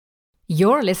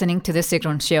You're listening to The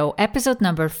Sigrun Show, episode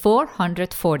number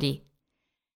 440.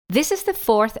 This is the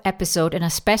fourth episode in a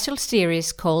special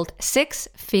series called Six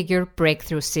Figure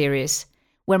Breakthrough Series,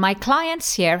 where my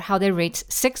clients share how they reach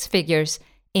six figures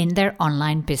in their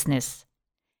online business.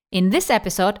 In this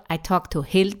episode, I talked to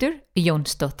Hildur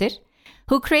Jónsdóttir,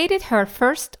 who created her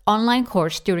first online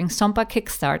course during Samba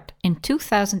Kickstart in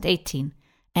 2018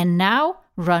 and now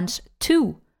runs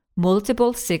two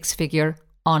multiple six-figure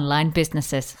online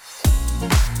businesses.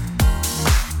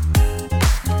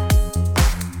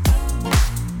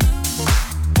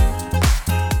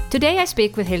 Today I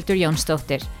speak with Hildur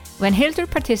Jónsdóttir. When Hildur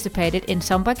participated in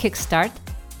Samba Kickstart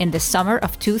in the summer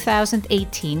of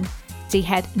 2018, she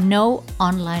had no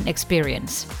online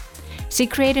experience. She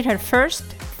created her first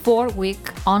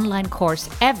 4-week online course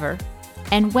ever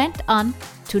and went on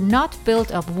to not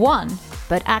build up one,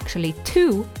 but actually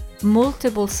two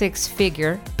multiple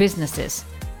six-figure businesses.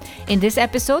 In this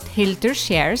episode, Hildur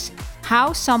shares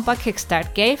how Samba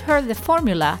Kickstart gave her the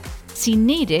formula she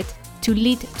needed to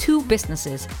lead two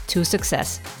businesses to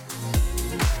success.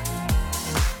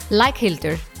 Like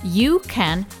Hildur, you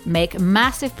can make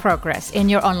massive progress in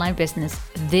your online business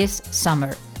this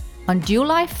summer. On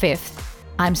July 5th,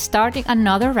 I'm starting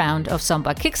another round of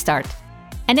Samba Kickstart,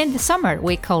 and in the summer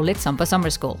we call it Samba Summer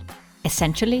School.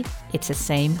 Essentially, it's the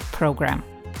same program.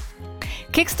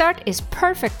 Kickstart is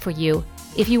perfect for you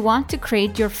if you want to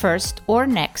create your first or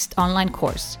next online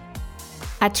course.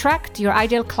 Attract your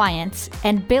ideal clients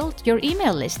and build your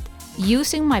email list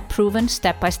using my proven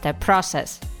step-by-step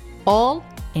process, all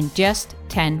in just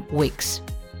 10 weeks.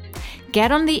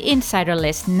 Get on the insider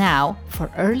list now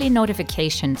for early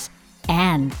notifications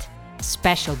and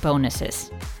special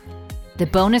bonuses. The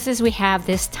bonuses we have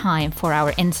this time for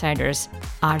our insiders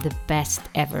are the best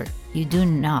ever. You do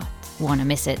not want to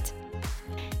miss it.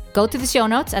 Go to the show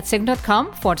notes at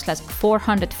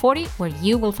sigrun.com/440 where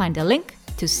you will find a link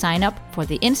to sign up for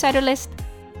the insider list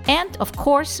and, of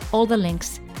course, all the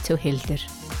links to Hildur.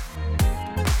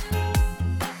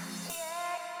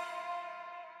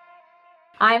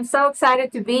 I'm so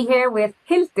excited to be here with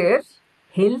Hildur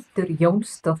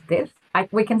Jónsdóttir.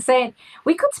 We could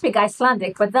speak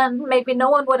Icelandic, but then maybe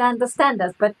no one would understand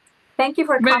us. But thank you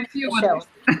for coming to the show.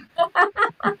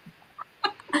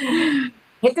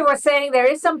 Hildur was saying there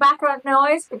is some background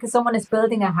noise because someone is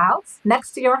building a house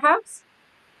next to your house.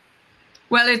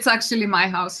 Well, it's actually my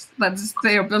house that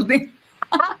they are building.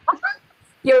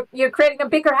 You're creating a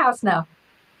bigger house now.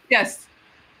 Yes,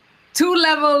 2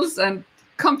 levels and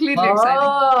completely exciting.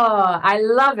 Oh, I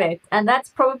love it. And that's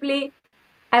probably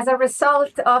as a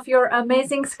result of your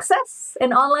amazing success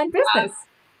in online business.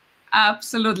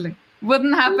 Absolutely.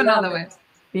 Wouldn't happen otherwise.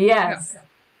 Yes. Yeah.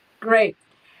 Great.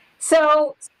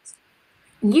 So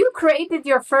you created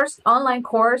your first online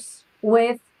course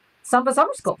with Samba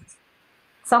Summer School.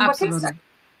 Samba Kickstart.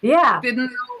 Yeah.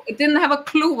 Didn't have a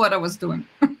clue what I was doing.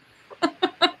 I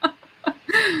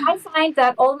find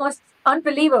that almost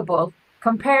unbelievable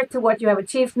compared to what you have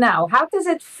achieved now. How does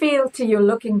it feel to you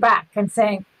looking back and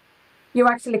saying you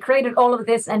actually created all of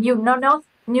this and you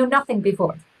knew nothing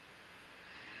before?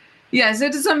 Yes,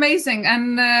 it is amazing.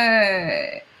 And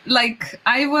I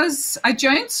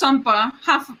joined Samba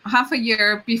half a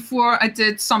year before I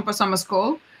did Samba Summer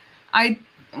School. I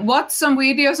watched some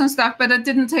videos and stuff, but I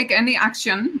didn't take any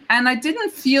action. And I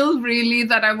didn't feel really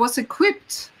that I was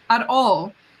equipped at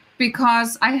all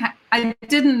because I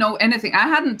didn't know anything. I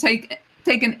hadn't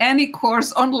taken any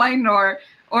course online or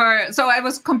so I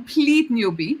was complete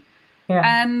newbie. Yeah.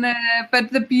 And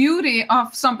but the beauty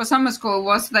of Samba Summer School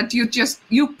was that you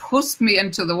pushed me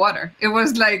into the water. It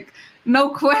was like no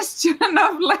question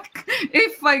of like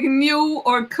if I knew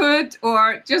or could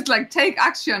or just like take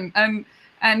action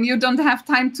and you don't have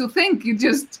time to think. You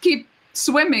just keep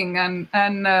swimming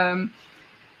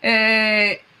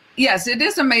yes, it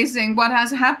is amazing what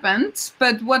has happened.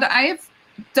 But what I've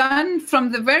done from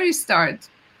the very start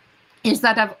is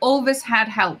that I've always had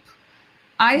help.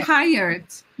 I hired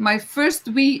my first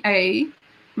VA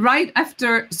right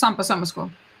after Samba Summer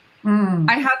School.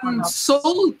 I hadn't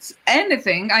sold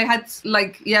anything. I had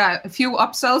a few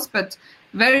upsells, but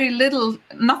very little,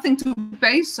 nothing to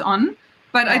base on.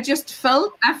 But I just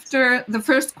felt after the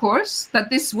first course that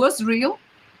this was real.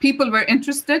 People were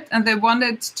interested and they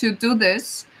wanted to do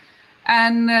this.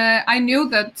 And I knew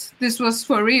that this was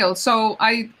for real. So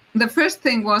the first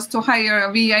thing was to hire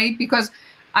a VA because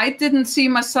I didn't see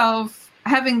myself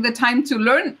having the time to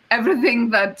learn everything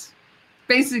that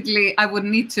basically I would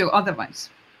need to otherwise.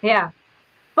 Yeah.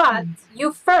 But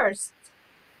the first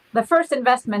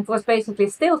investment was basically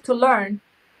still to learn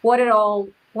what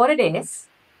it is,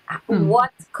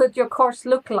 what could your course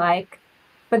look like,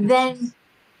 but then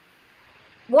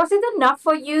was it enough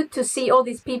for you to see all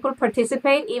these people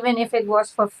participate, even if it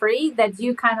was for free, that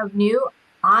you kind of knew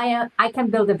I can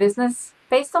build a business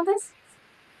based on this?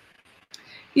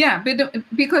 Yeah, but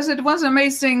because it was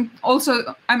amazing.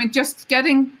 Also, I mean, just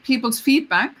getting people's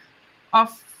feedback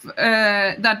of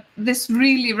that this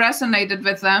really resonated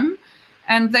with them,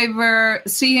 and they were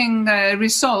seeing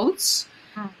results.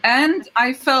 And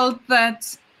I felt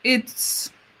that I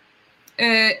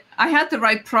had the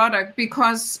right product,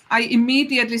 because I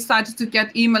immediately started to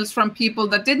get emails from people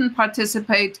that didn't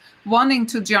participate wanting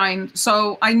to join.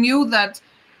 So I knew that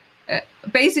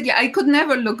basically I could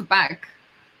never look back.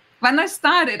 When I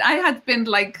started, I had been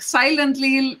like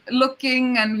silently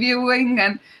looking and viewing,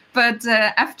 but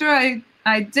after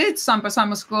I did Samba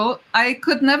Summer School, I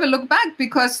could never look back,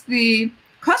 because the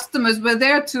customers were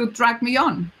there to drag me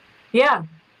on. Yeah.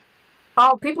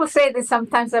 Oh, people say this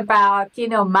sometimes about,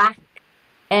 Mac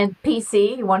and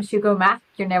PC. Once you go Mac,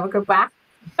 you never go back.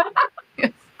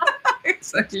 Yes,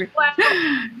 exactly.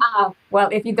 Well,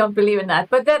 if you don't believe in that,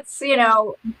 but that's,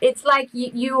 it's like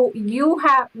you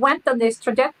have went on this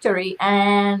trajectory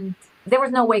and there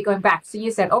was no way going back. So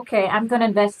you said, okay, I'm going to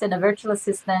invest in a virtual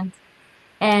assistant.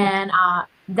 And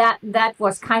that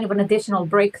was kind of an additional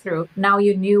breakthrough. Now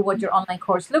you knew what your online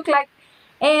course looked like.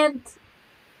 And,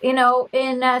 in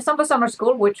Samba Summer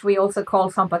School, which we also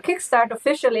call Samba Kickstart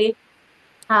officially,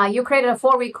 you created a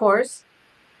 4-week course.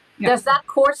 Yeah. Does that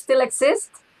course still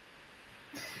exist?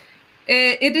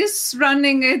 It is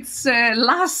running its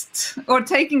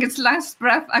taking its last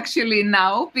breath actually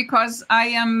now, because I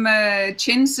am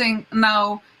changing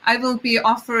now. I will be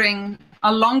offering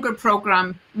a longer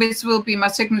program, which will be my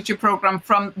signature program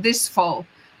from this fall.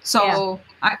 So,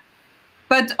 yeah.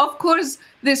 But of course,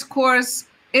 this course,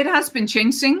 it has been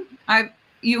changing.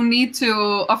 You need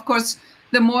to, of course,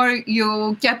 the more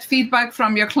you get feedback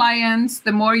from your clients,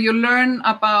 the more you learn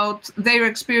about their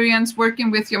experience working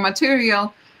with your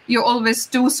material, you always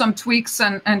do some tweaks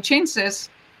and changes.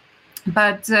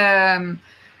 But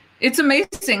it's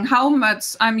amazing how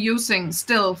much I'm using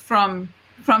still from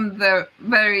the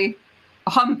very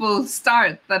humble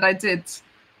start that I did.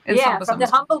 From the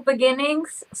humble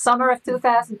beginnings, summer of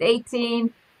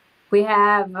 2018, we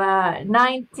have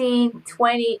 19,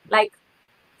 20, like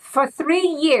for 3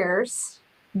 years,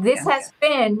 this has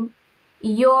been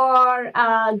your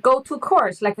go-to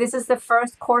course. Like this is the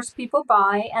first course people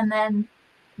buy, and then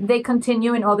they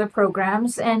continue in other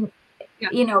programs. And,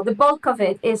 the bulk of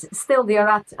it is still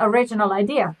the original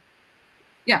idea.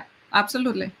 Yeah,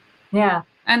 absolutely. Yeah.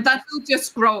 And that will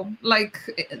just grow. Like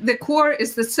the core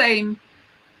is the same,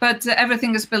 but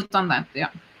everything is built on that. Yeah.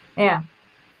 Yeah.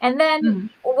 And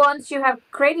then once you have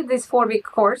created this 4-week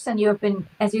course and you have been,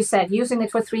 as you said, using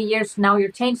it for 3 years, now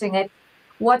you're changing it.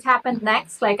 What happened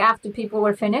next, like after people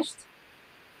were finished?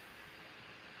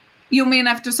 You mean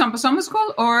after Samba Summer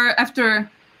School or after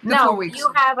the 4 weeks? No,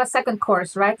 you have a second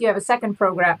course, right? You have a second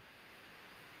program.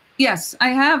 Yes, I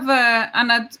have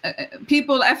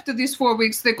people after these 4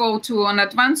 weeks, they go to an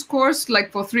advanced course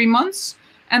like for 3 months.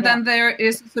 And then there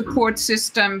is a support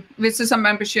system, which is a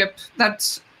membership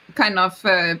that's kind of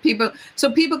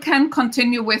people can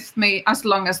continue with me as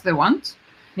long as they want.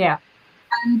 Yeah.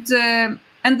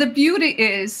 And the beauty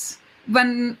is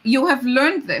when you have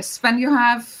learned this, when you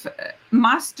have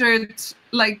mastered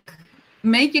like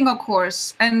making a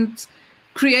course and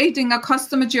creating a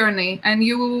customer journey, and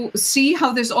you see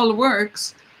how this all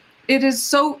works, it is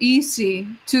so easy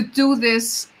to do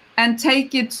this and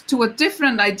take it to a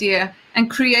different idea and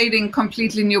creating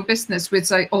completely new business,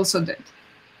 which I also did.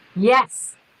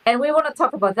 Yes. And we want to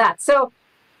talk about that. So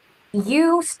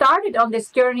you started on this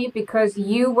journey because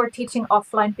you were teaching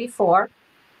offline before.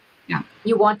 Yeah.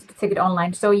 You wanted to take it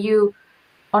online. So you,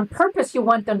 on purpose, you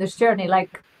went on this journey.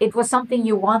 Like it was something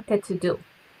you wanted to do.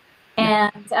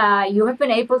 And you have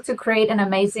been able to create an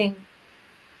amazing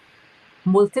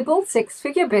multiple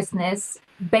 6-figure business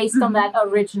based on that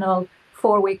original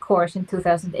 4-week course in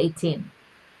 2018.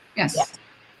 Yes. Yeah.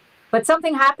 But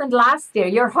something happened last year.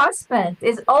 Your husband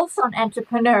is also an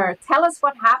entrepreneur. Tell us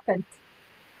what happened.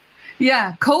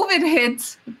 Yeah, COVID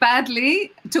hit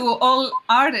badly to all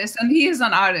artists, and he is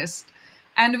an artist.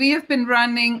 And we have been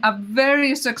running a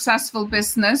very successful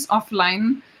business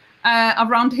offline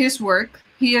around his work.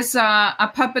 He is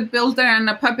a puppet builder and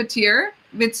a puppeteer,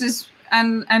 which is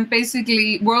and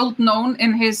basically world known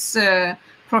in his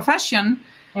profession.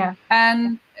 Yeah.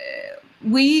 And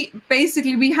we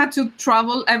had to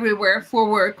travel everywhere for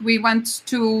work. We went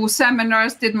to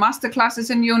seminars, did master classes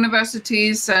in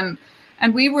universities, and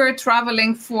we were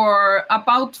traveling for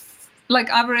about like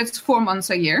average 4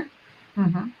 months a year.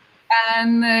 Mm-hmm.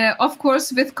 And of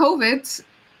course, with COVID,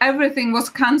 everything was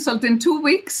canceled in 2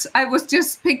 weeks. I was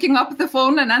just picking up the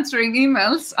phone and answering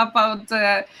emails about,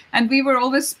 and we were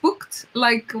always booked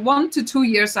like 1 to 2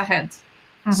 years ahead.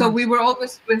 So we were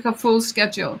always with a full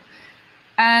schedule.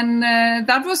 And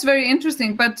that was very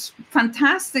interesting, but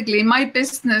fantastically, my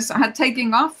business had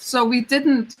taken off. So we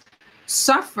didn't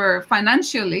suffer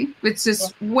financially, which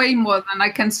is way more than I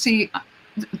can say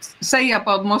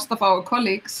about most of our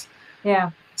colleagues.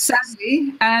 Yeah.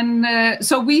 Sadly. And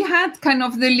so we had kind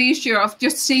of the leisure of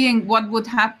just seeing what would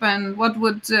happen,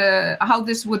 how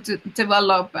this would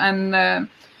develop. And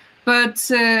but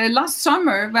last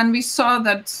summer, when we saw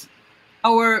that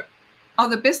our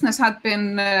other business had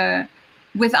been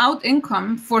without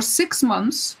income for 6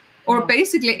 months, or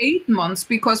basically 8 months,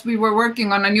 because we were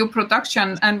working on a new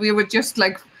production and we were just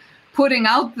like putting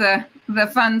out the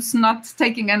funds, not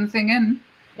taking anything in.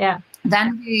 Yeah.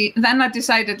 Then I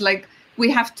decided, like,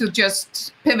 we have to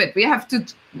just pivot. We have to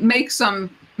make some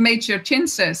major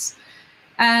changes.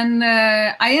 And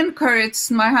I encouraged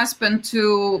my husband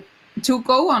to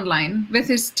go online with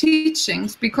his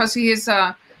teachings, because he is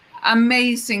an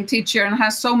amazing teacher and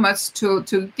has so much to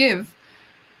give,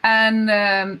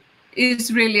 and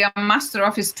is really a master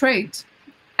of his trade.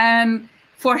 And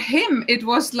for him, it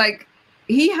was like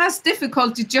he has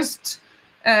difficulty just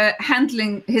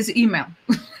handling his email.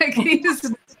 Like, he's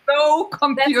so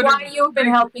computer. That's why you've been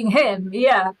helping him.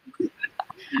 Yeah.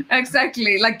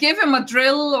 Exactly. Like, give him a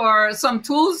drill or some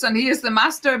tools and he is the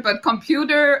master, but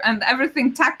computer and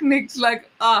everything techniques, like,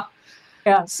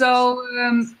 Yeah. So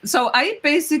I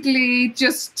basically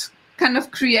just kind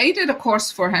of created a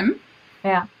course for him.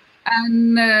 Yeah.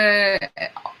 And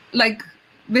like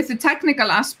with the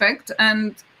technical aspect,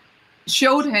 and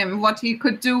showed him what he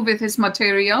could do with his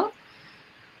material.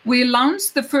 We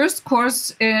launched the first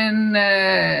course in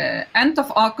end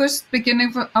of August,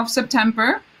 beginning of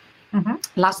September,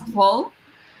 last fall.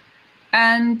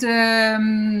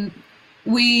 And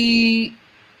we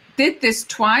did this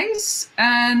twice,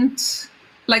 and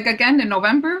like again in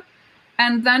November.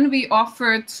 And then we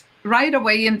offered right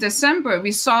away in December.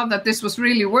 We saw that this was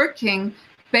really working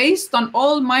based on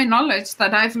all my knowledge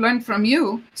that I've learned from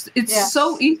you. It's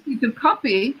so easy to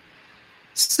copy.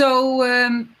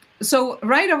 So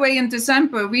right away in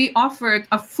December, we offered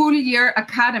a full year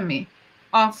academy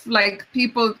of like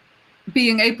people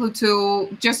being able to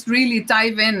just really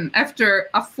dive in after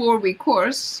a 4-week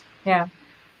course. Yeah.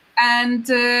 And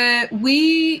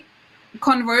we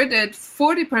converted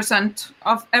 40%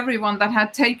 of everyone that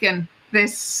had taken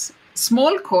this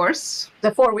small course.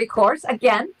 The 4-week course,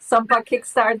 again, Sampa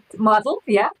Kickstart model.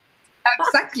 Yeah.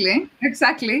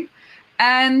 Exactly.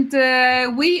 And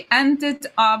we ended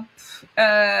up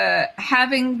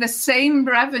having the same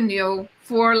revenue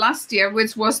for last year,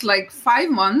 which was like 5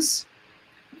 months,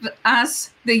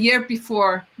 as the year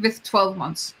before with 12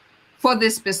 months for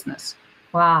this business.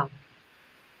 Wow.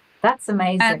 That's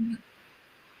amazing.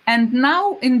 And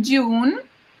now in June,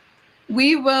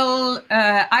 we will,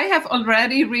 I have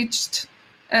already reached,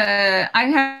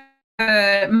 I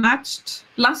have matched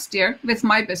last year with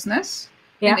my business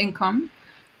in income.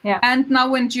 Yeah. And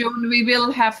now in June, we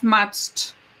will have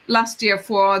matched last year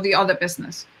for the other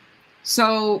business.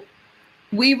 So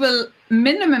we will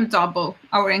minimum double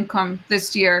our income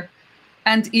this year,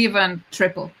 and even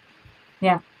triple.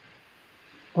 Yeah.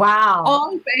 Wow.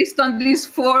 All based on these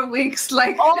 4 weeks,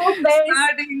 like all based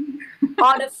starting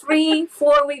on a free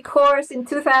 4-week course in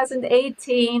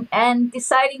 2018, and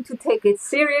deciding to take it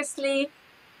seriously,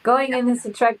 going in this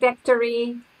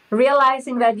trajectory,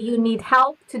 realizing that you need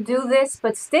help to do this,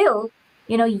 but still,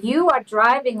 you know, you are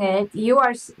driving it,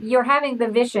 you're having the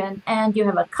vision, and you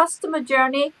have a customer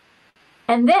journey.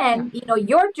 And then, you know,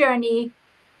 your journey,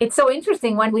 it's so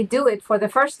interesting when we do it for the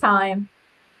first time.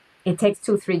 It takes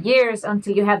 2-3 years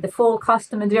until you have the full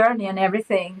customer journey and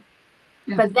everything.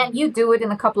 Yeah. But then you do it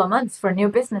in a couple of months for a new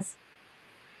business.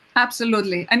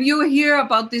 Absolutely. And you hear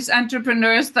about these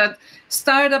entrepreneurs that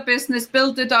start a business,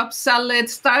 build it up, sell it,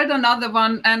 start another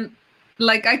one. And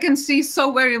like, I can see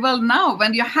so very well now,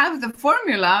 when you have the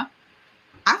formula,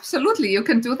 absolutely, you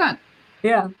can do that.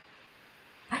 Yeah.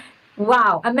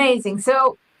 Wow. Amazing.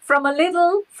 So from a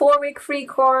little 4-week free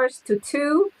course to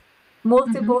 2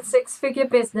 multiple 6-figure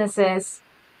businesses.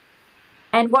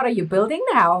 And what are you building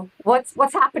now?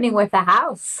 What's happening with the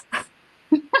house?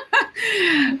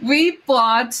 We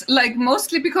bought, like,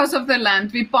 mostly because of the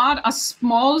land, we bought a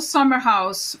small summer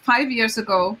house 5 years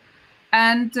ago,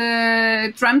 and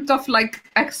dreamt of like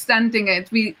extending it.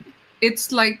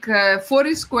 It's like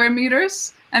 40 square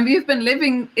meters, and we've been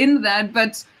living in that,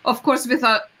 but of course with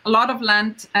a lot of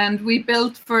land. And we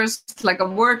built first like a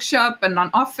workshop and an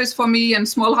office for me and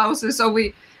small houses. So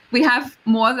we we have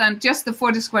more than just the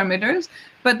 40 square meters,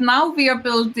 but now we are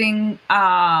building,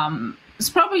 it's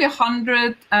probably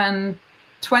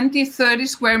 120, 30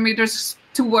 square meters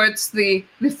towards the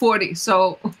 40.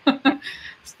 So,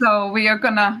 so we are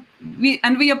we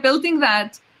are building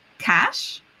that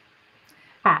cash.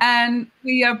 And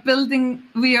we are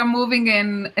moving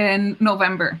in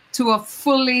November to a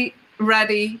fully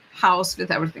ready house with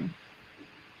everything.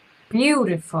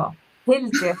 Beautiful.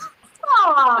 Hildur.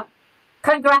 Oh,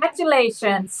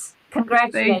 congratulations.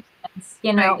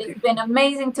 You know, it's been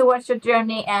amazing to watch your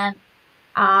journey, and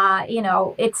you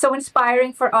know, it's so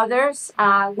inspiring for others,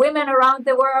 women around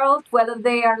the world, whether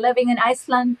they are living in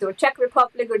Iceland or Czech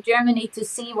Republic or Germany, to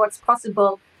see what's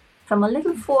possible from a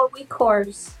little 4-week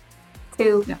course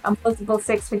to a multiple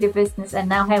 6-figure business, and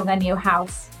now having a new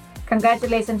house.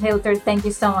 Congratulations, Hildur. Thank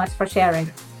you so much for sharing.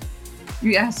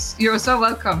 Yes, you're so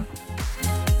welcome.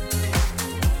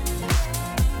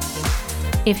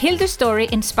 If Hildur's story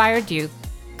inspired you,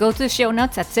 go to the show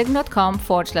notes at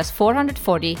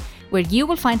sigrun.com/440, where you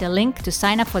will find a link to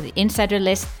sign up for the insider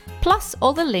list, plus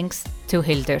all the links to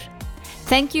Hildur.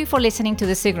 Thank you for listening to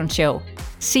The Sigrun Show.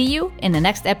 See you in the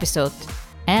next episode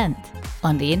and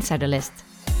on the insider list.